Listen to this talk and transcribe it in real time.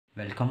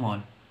Welcome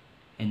all.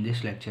 In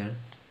this lecture,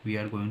 we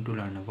are going to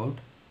learn about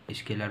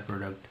scalar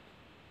product.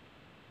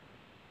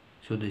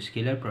 So the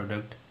scalar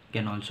product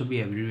can also be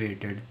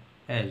abbreviated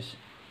as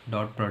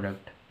dot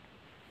product.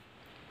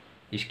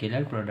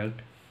 Scalar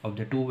product of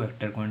the two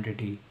vector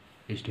quantity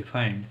is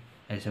defined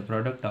as a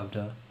product of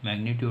the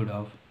magnitude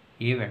of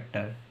A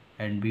vector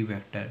and B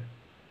vector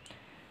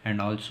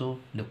and also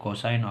the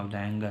cosine of the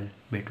angle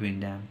between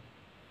them.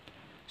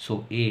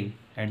 So A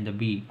and the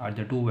B are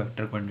the two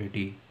vector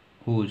quantity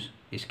whose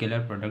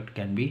scalar product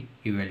can be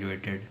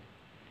evaluated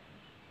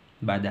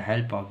by the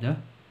help of the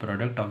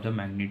product of the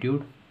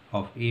magnitude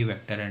of A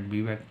vector and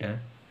B vector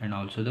and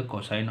also the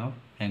cosine of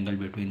angle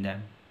between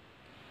them.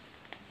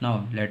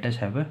 Now let us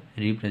have a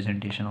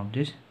representation of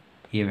this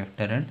A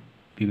vector and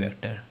B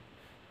vector.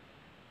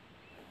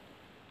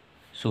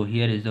 So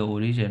here is the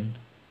origin,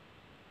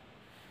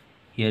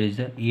 here is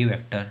the A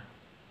vector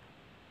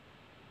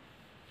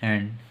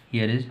and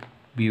here is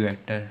B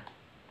vector.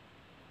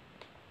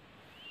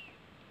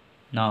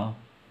 Now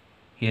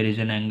here is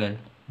an angle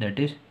that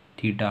is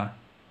theta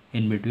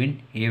in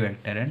between A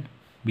vector and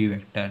B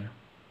vector.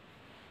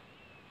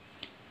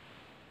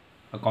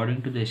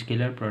 According to the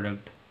scalar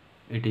product,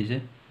 it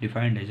is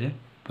defined as a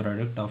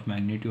product of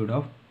magnitude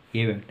of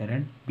A vector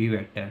and B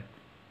vector.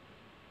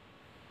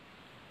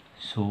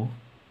 So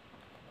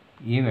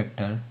A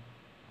vector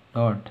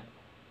dot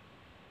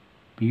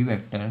B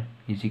vector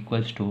is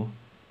equals to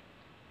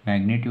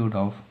magnitude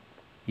of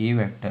A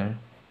vector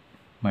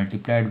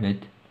multiplied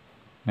with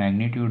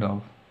magnitude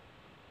of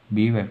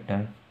B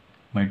vector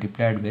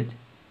multiplied with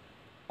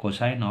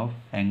cosine of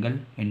angle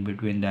in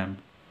between them.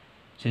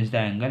 Since the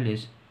angle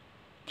is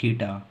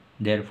theta,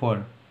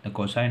 therefore the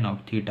cosine of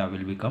theta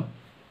will become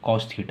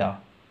cos theta.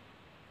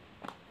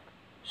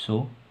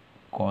 So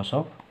cos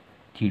of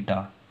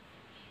theta.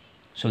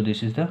 So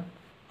this is the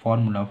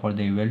formula for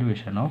the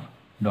evaluation of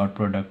dot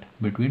product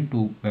between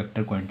two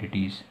vector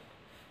quantities.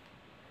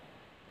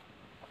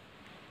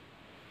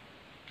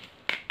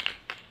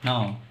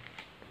 Now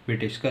we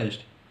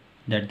discussed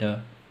that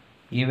the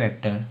A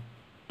vector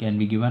can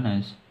be given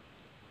as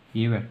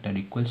A vector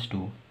equals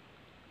to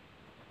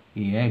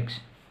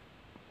ax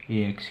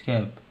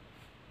cap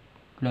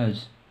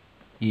plus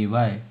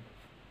ay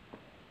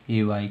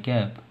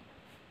cap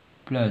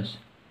plus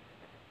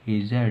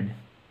az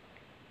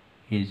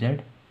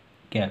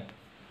cap.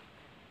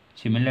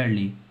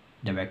 Similarly,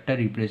 the vector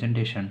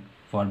representation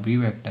for B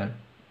vector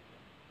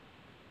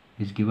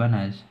is given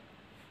as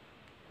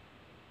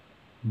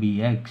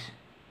bx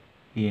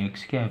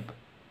ax cap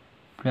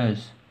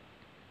plus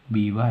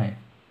by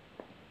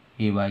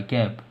ay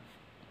cap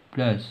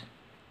plus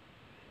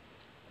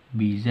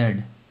bz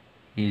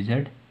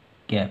az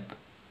cap.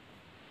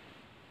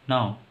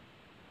 Now,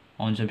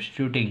 on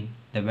substituting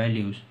the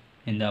values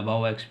in the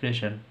above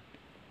expression,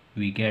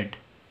 we get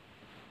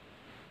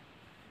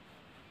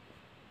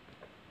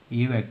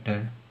A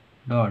vector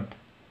dot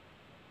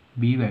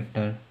B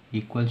vector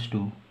equals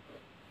to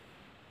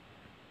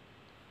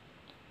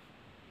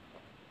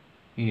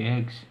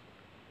ax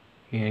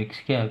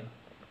cap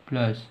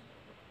plus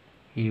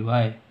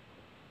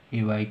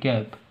ay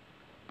cap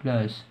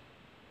plus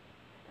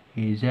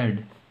az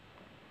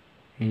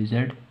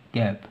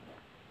cap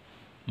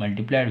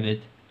multiplied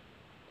with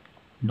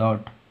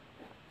dot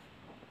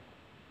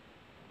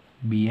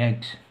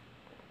bx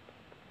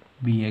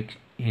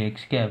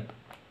ax cap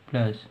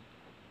plus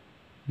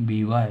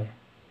by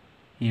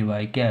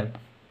ay cap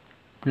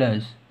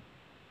plus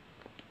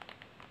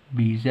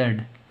bz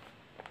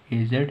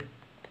az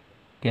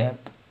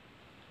cap.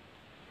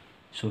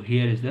 So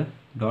here is the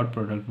dot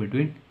product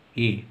between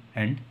A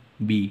and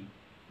B.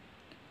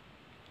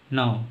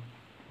 Now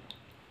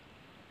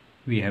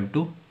we have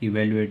to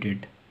evaluate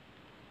it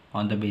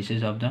on the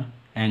basis of the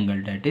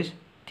angle that is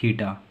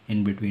theta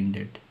in between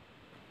that.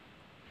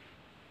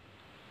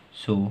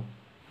 So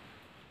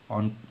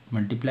on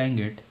multiplying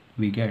it,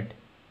 we get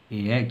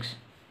ax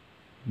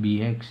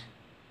bx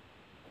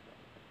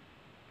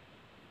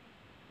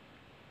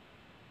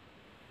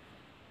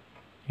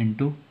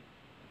into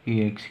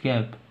ax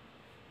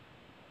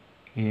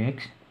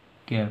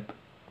cap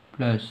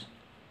plus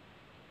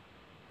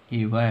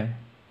ay by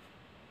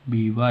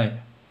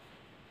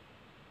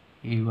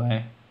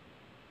ay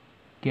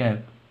cap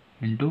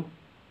into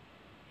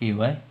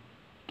ay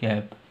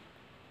cap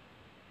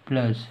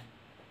plus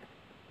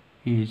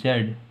az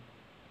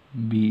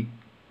bz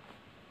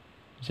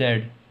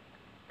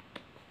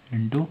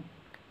into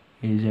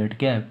az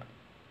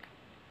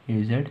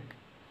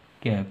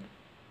cap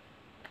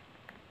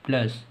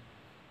plus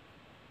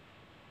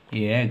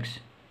ax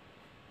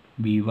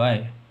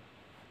by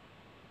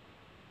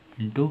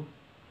into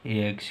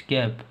ax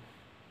cap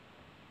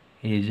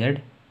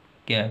az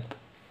cap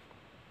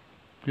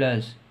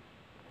plus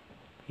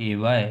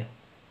ay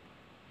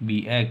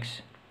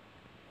bx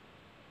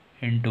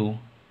into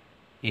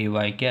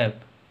ay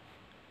cap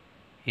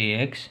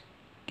ax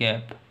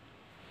cap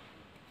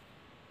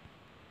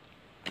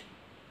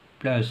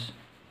plus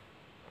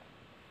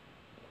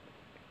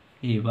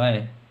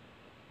ay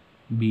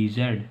bz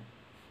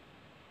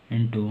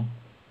into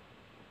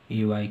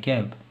ay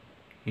cap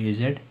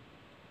AZ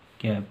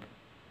cap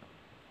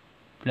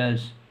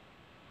plus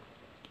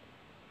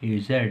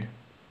AZ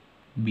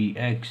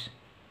BX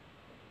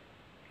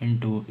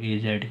into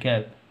AZ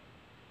cap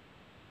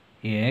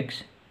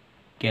AX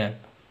cap,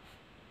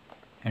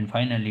 and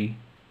finally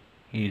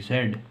AZ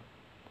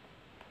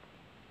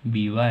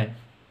BY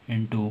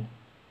into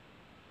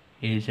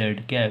AZ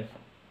cap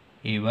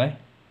AY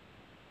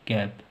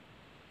cap.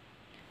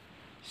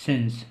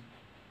 Since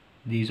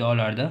these all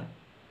are the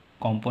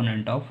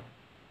component of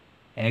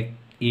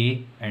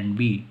A and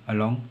B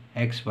along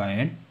X, Y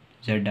and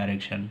Z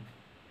direction,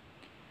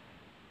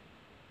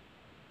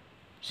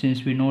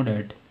 since we know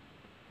that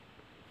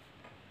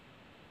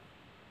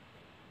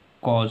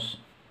cos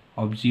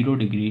of 0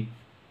 degree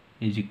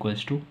is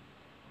equals to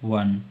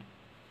 1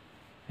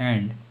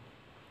 and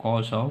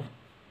cos of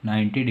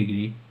 90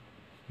 degree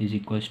is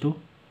equals to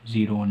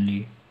 0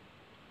 only,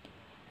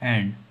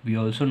 and we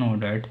also know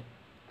that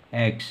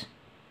X,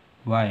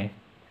 Y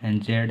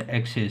and Z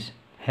axis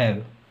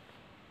have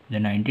the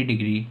 90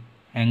 degree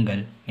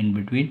angle in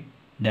between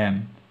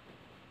them,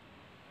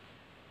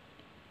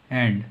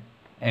 and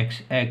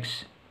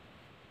XX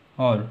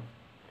or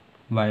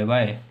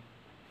YY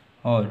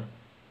or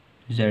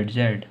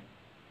ZZ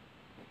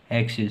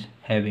axis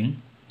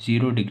having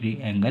 0 degree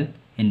angle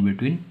in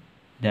between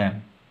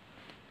them.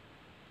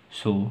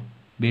 So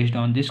based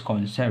on this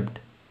concept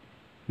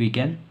we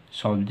can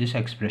solve this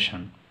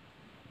expression.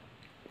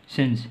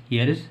 Since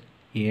here is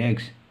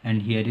AX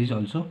and here is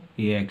also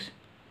AX,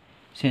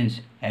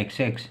 since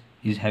XX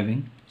is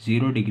having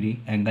 0 degree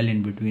angle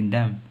in between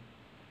them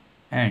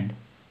and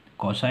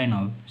cosine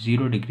of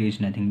 0 degree is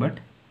nothing but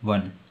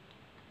 1,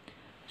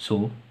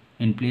 so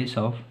in place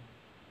of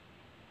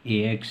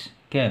AX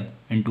cap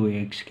into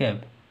AX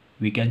cap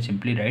we can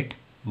simply write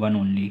 1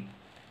 only.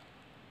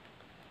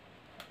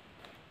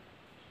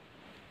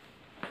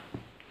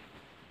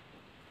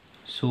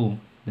 So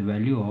the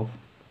value of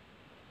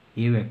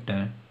A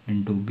vector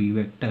into B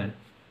vector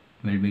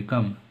will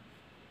become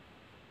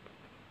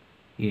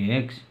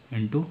AX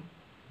into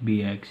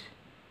BX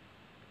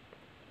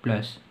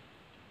plus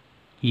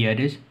here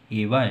is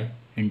AY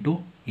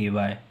into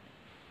AY,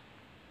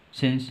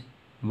 since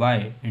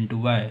Y into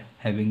Y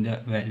having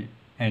the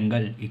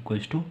angle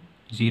equals to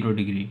 0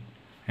 degree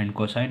and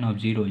cosine of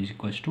 0 is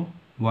equals to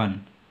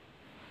 1,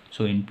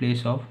 so in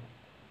place of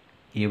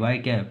AY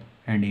cap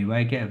and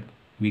AY cap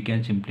we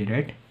can simply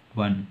write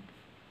 1,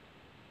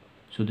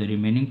 so the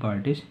remaining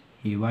part is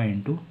AY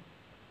into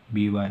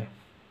BY.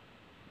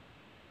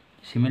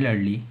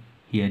 Similarly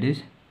here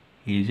is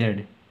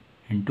AZ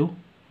into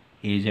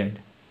AZ,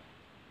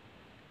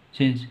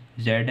 since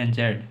Z and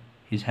Z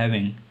is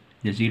having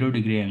the 0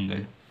 degree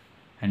angle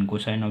and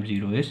cosine of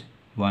 0 is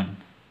 1,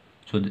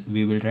 so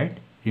we will write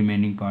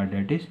remaining part,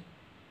 that is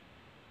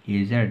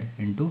AZ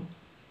into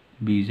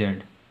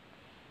BZ.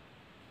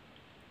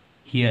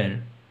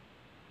 Here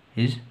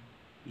is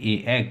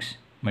AX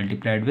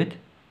multiplied with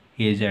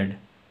AZ,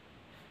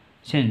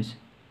 since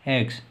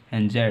X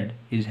and Z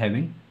is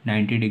having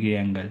 90 degree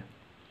angle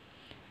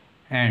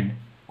and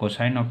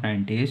cosine of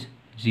 90 is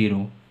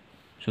 0,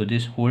 so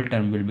this whole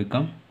term will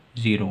become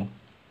 0,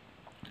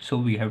 so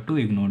we have to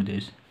ignore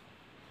this.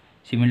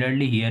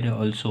 Similarly here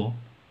also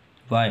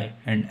Y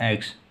and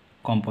X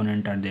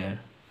component are there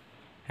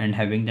and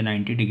having the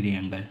 90 degree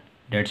angle,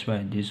 that's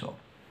why this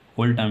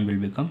whole term will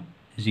become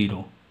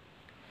 0.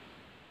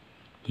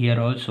 Here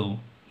also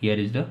here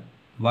is the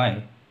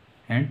Y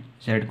and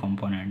Z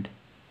component,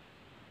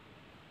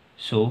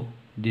 so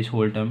this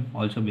whole term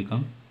also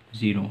become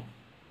 0.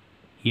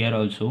 Here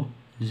also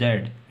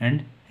Z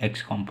and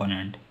X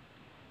component,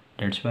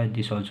 that's why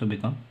this also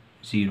become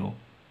 0,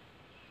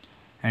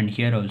 and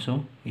here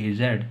also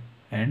AZ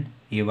and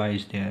AY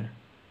is there,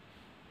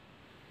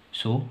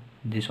 so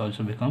this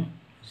also become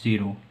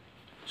 0,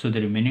 so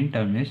the remaining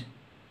term is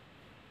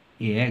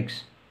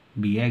AX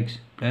BX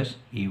plus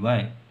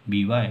AY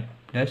BY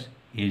plus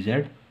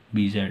AZ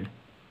BZ.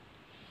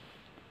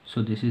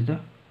 So this is the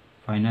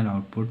final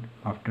output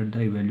after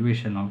the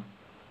evaluation of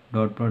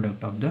dot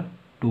product of the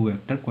two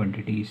vector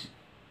quantities.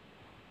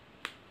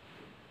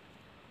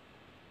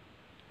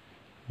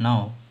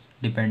 Now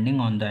depending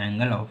on the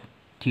angle of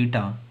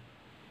theta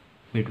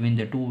between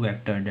the two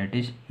vector, that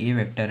is A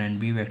vector and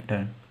B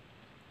vector,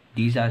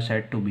 these are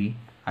said to be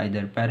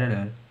either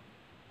parallel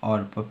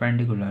or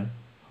perpendicular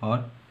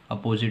or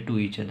opposite to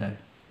each other.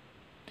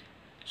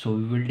 So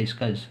we will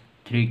discuss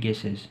 3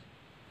 cases.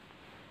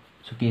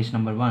 So case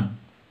number 1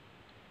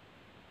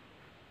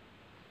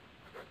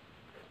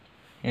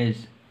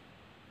 is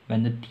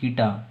when the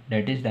theta,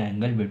 that is the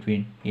angle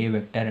between A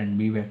vector and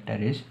B vector,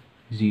 is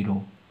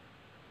 0.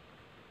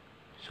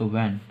 So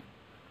when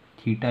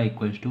theta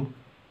equals to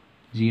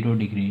 0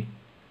 degree,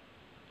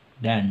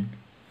 then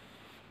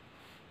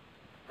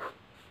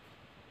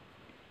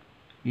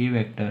A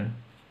vector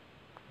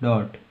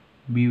dot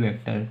B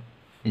vector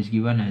is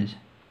given as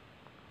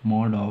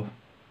mod of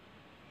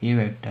A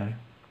vector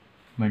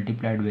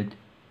multiplied with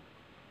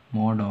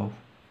mod of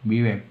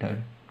B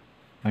vector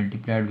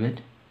multiplied with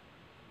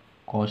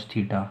cos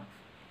theta.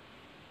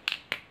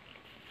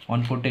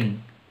 On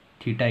putting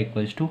theta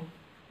equals to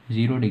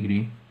 0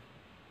 degree,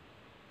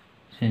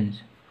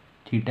 since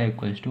theta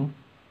equals to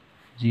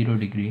 0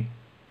 degree,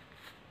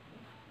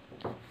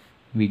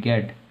 we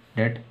get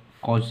that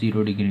cos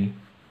 0 degree,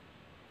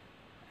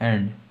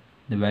 and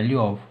the value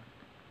of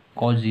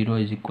cos 0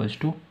 is equals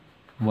to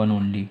 1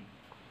 only.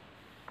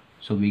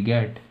 So we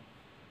get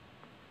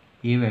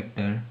a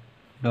vector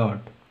dot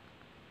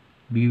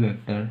b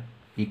vector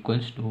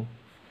equals to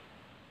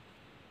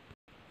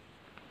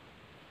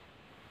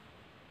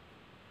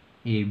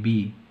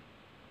AB.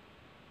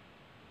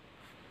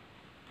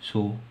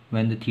 So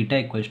when the theta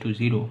equals to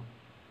 0,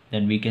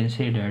 then we can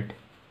say that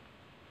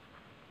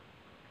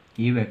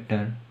a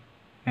vector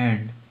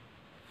and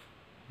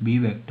b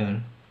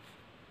vector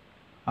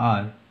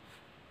are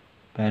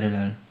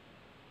parallel.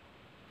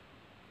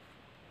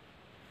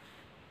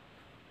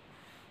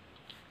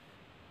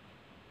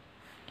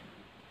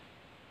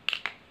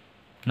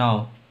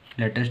 Now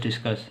let us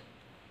discuss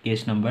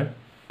case number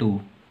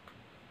 2.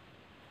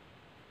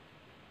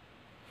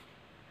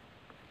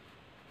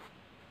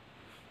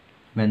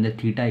 When the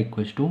theta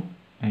equals to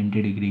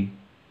 90 degree.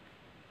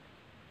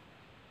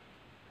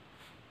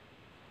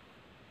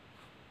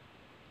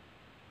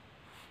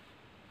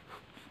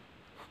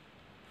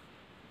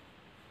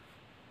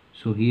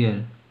 So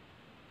here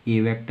a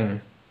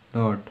vector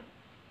dot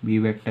b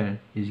vector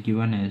is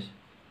given as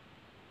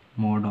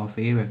mod of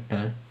a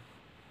vector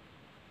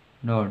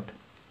dot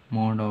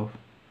mod of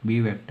b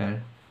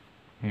vector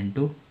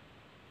into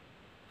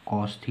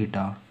cos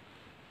theta.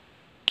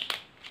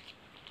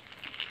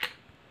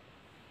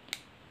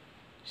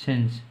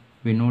 Since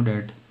we know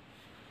that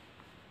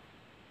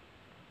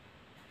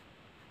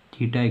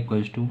theta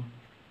equals to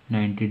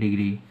 90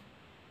 degree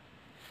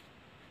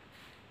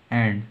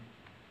and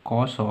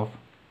cos of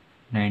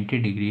 90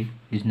 degree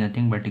is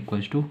nothing but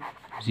equals to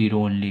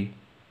 0 only.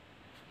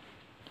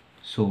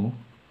 So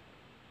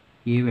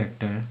a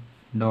vector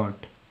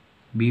dot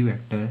b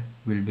vector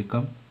will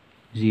become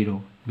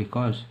 0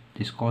 because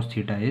this cos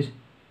theta is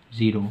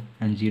 0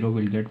 and 0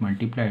 will get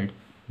multiplied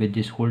with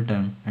this whole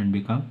term and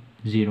become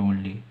 0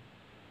 only.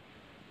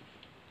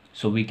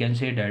 So we can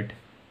say that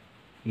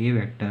a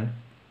vector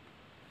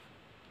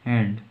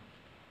and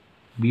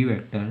b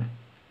vector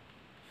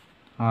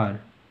are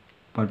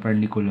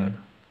perpendicular.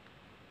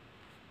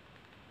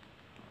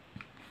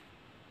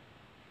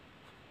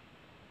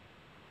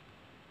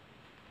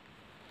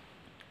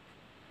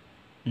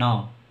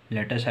 Now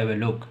let us have a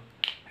look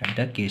at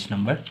the case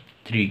number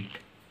 3.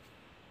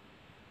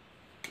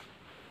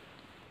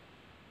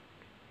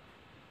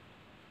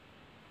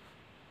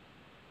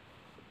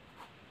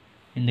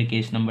 In the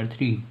case number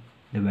 3,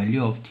 the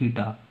value of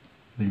theta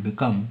will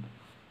become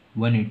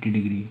 180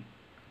 degree.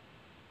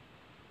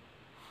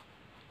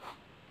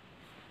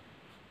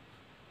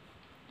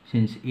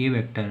 Since a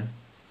vector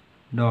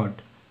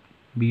dot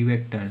b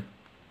vector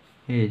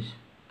is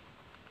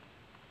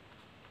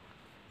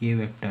a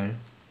vector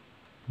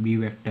b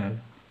vector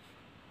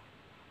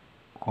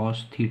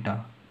cos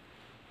theta,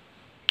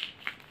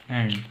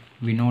 and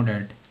we know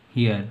that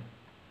here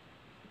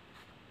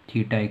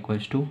theta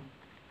equals to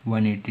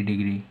 180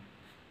 degree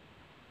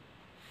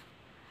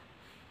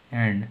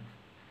and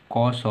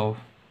cos of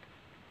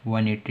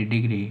 180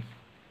 degree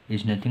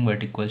is nothing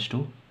but equals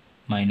to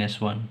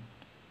 -1.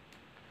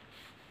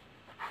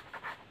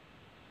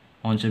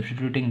 On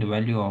substituting the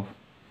value of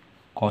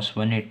cos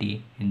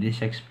 180 in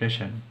this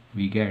expression,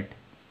 we get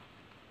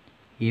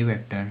a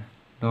vector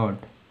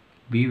dot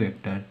b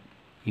vector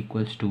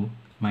equals to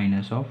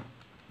minus of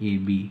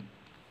AB.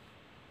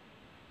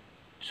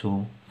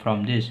 So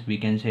from this we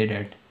can say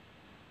that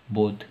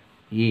both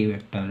a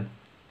vector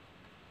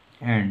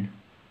and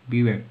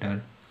b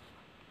vector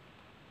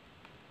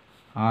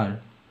are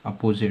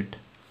opposite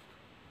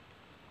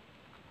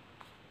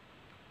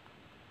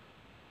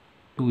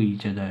to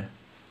each other.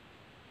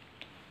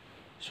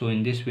 So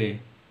in this way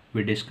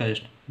we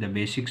discussed the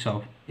basics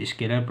of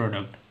scalar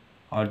product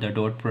or the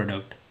dot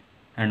product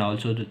and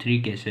also the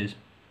 3 cases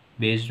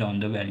based on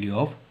the value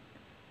of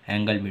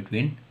angle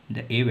between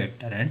the a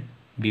vector and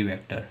b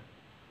vector.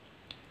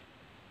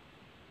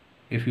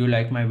 If you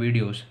like my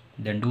videos,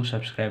 then do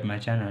subscribe my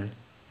channel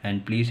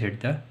and please hit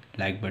the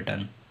like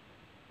button.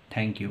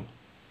 Thank you.